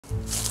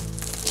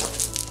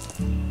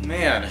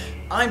Man,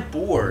 I'm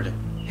bored.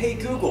 Hey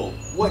Google,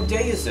 what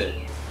day is it?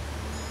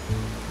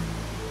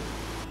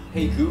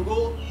 Hey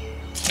Google?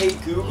 Hey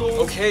Google?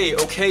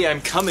 Okay,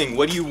 I'm coming.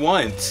 What do you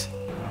want?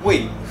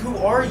 Wait, who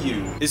are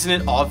you? Isn't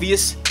it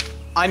obvious?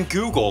 I'm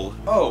Google.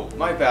 Oh,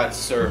 my bad,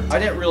 sir. I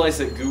didn't realize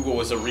that Google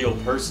was a real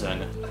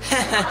person.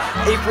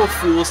 April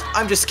Fools.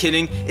 I'm just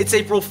kidding. It's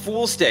April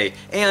Fool's Day,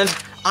 and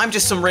I'm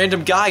just some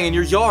random guy in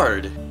your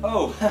yard.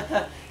 Oh,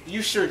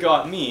 you sure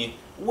got me.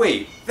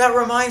 Wait, that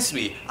reminds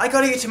me. I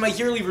gotta get to my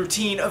yearly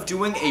routine of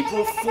doing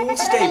April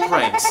Fool's Day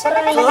pranks.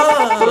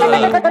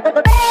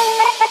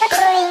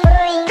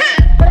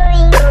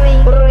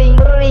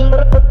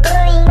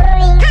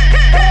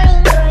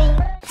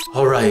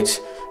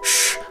 Alright,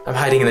 shh, I'm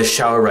hiding in the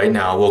shower right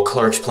now while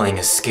Clark's playing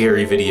a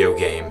scary video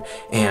game.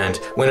 And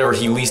whenever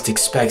he least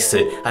expects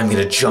it, I'm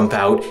gonna jump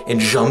out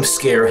and jump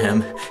scare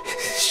him.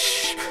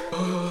 Shh.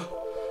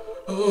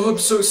 Oh, I'm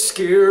so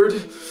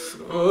scared.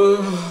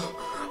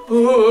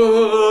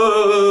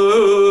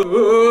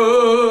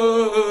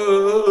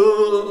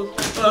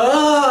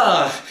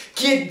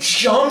 Get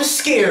jump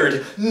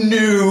scared,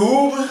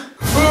 noob!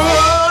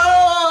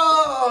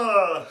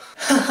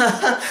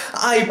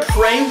 I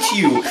pranked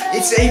you!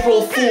 It's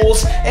April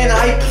Fool's, and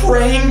I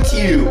pranked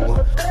you!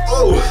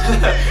 Oh,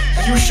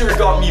 you sure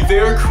got me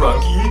there,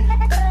 Crunky!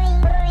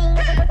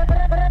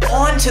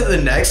 On to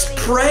the next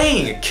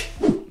prank!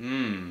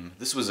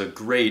 This was a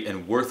great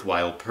and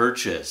worthwhile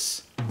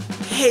purchase.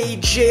 Hey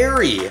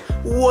Jerry,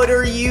 what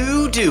are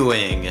you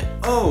doing?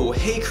 Oh,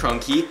 hey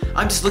Crunky,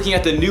 I'm just looking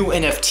at the new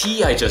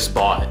NFT I just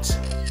bought.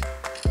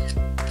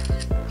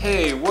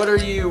 Hey, what are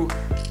you...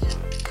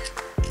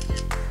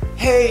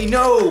 Hey,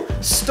 no!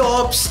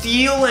 Stop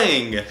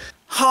stealing!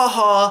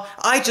 Haha,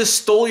 I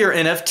just stole your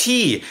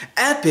NFT!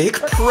 Epic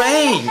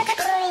prank!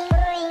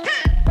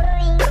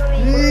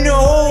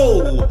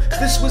 No!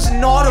 This was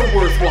not a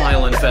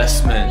worthwhile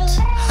investment!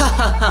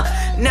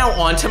 Hahaha, now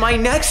on to my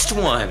next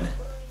one!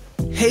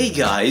 Hey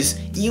guys,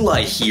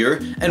 Eli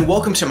here, and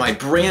welcome to my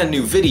brand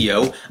new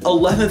video,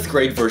 11th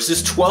grade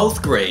versus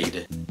 12th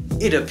grade.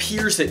 It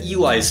appears that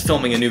Eli is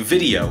filming a new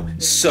video,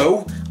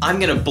 so I'm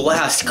gonna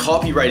blast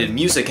copyrighted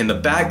music in the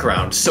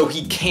background so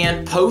he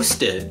can't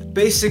post it.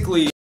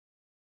 Basically,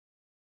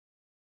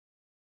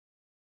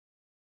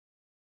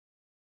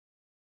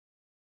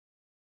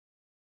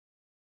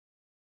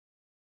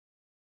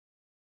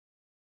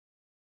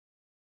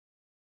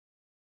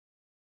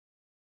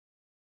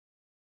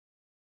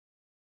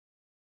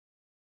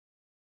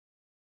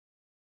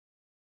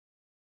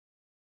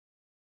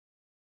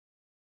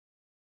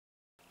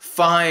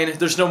 fine,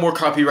 there's no more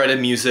copyrighted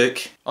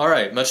music.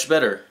 Alright, much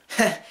better.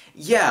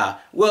 Yeah,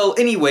 well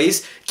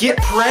anyways, get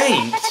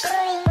pranked!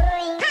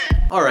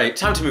 Alright,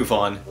 time to move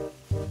on.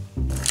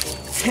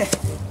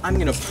 I'm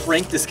gonna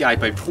prank this guy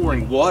by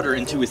pouring water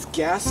into his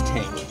gas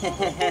tank.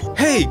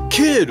 Hey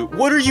kid,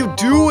 what are you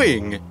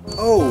doing?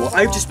 Oh,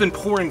 I've just been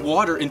pouring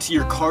water into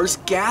your car's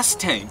gas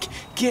tank.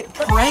 Get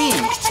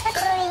pranked!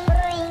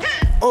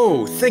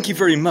 Oh, thank you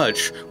very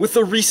much. With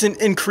the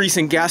recent increase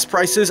in gas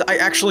prices, I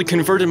actually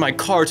converted my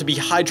car to be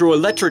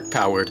hydroelectric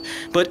powered.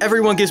 But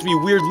everyone gives me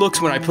weird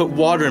looks when I put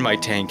water in my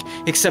tank,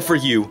 except for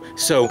you.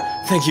 So,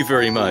 thank you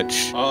very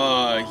much.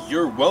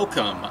 You're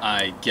welcome,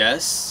 I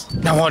guess.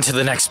 Now on to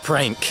the next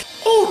prank.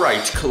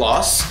 Alright,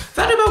 class.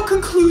 That about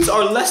concludes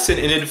our lesson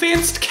in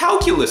advanced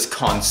calculus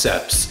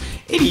concepts.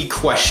 Any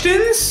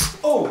questions?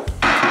 Oh,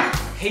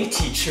 hey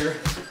teacher.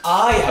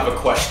 I have a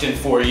question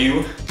for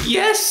you.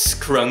 Yes,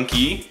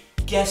 Crunky.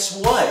 Guess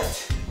what?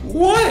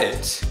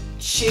 What?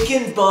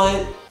 Chicken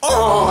butt.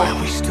 Oh! Why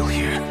are we still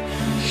here?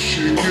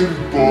 Chicken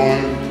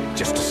butt.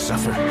 Just to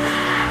suffer.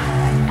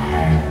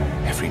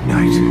 Every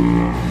night,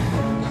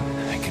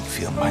 I can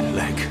feel my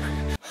leg.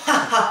 Ha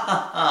ha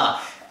ha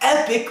ha!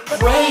 Epic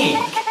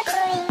prank!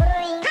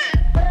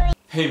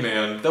 Hey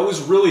man, that was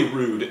really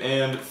rude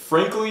and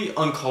frankly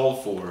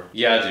uncalled for.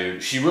 Yeah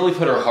dude, she really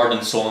put her heart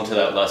and soul into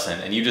that lesson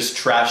and you just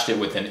trashed it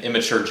with an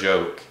immature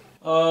joke.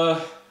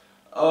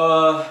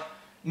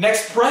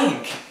 Next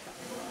prank!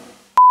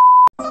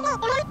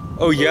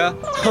 Oh yeah?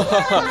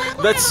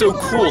 That's so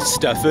cool,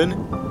 Stefan.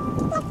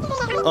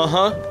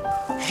 Uh-huh.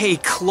 Hey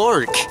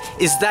Clark,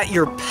 is that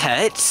your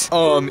pet?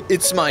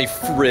 It's my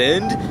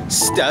friend,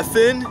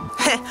 Stefan.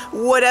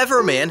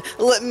 Whatever, man.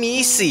 Let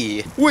me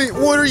see. Wait,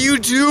 what are you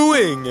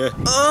doing?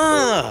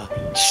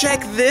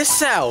 Check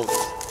this out.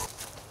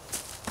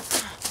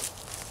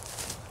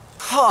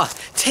 Ha!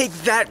 Take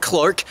that,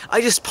 Clark. I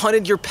just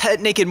punted your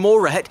pet naked mole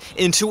rat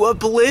into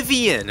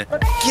oblivion.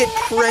 Get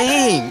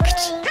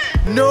pranked.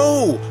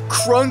 No,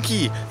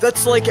 Crunky,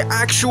 that's like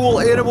actual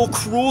animal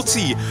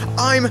cruelty.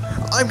 I'm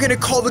gonna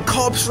call the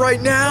cops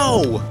right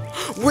now.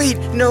 Wait,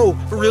 no,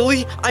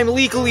 really? I'm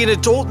legally an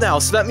adult now,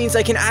 so that means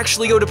I can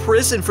actually go to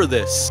prison for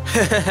this.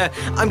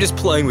 I'm just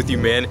playing with you,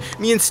 man.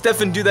 Me and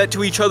Stefan do that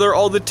to each other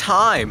all the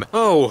time.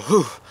 Oh,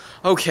 whew.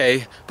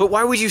 Okay, but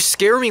why would you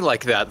scare me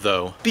like that,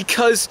 though?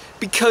 Because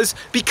it's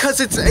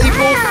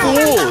April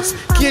Fools!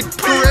 Get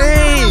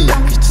pranked!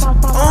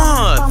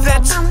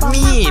 That's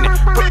mean!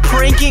 But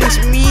pranking's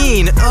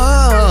mean!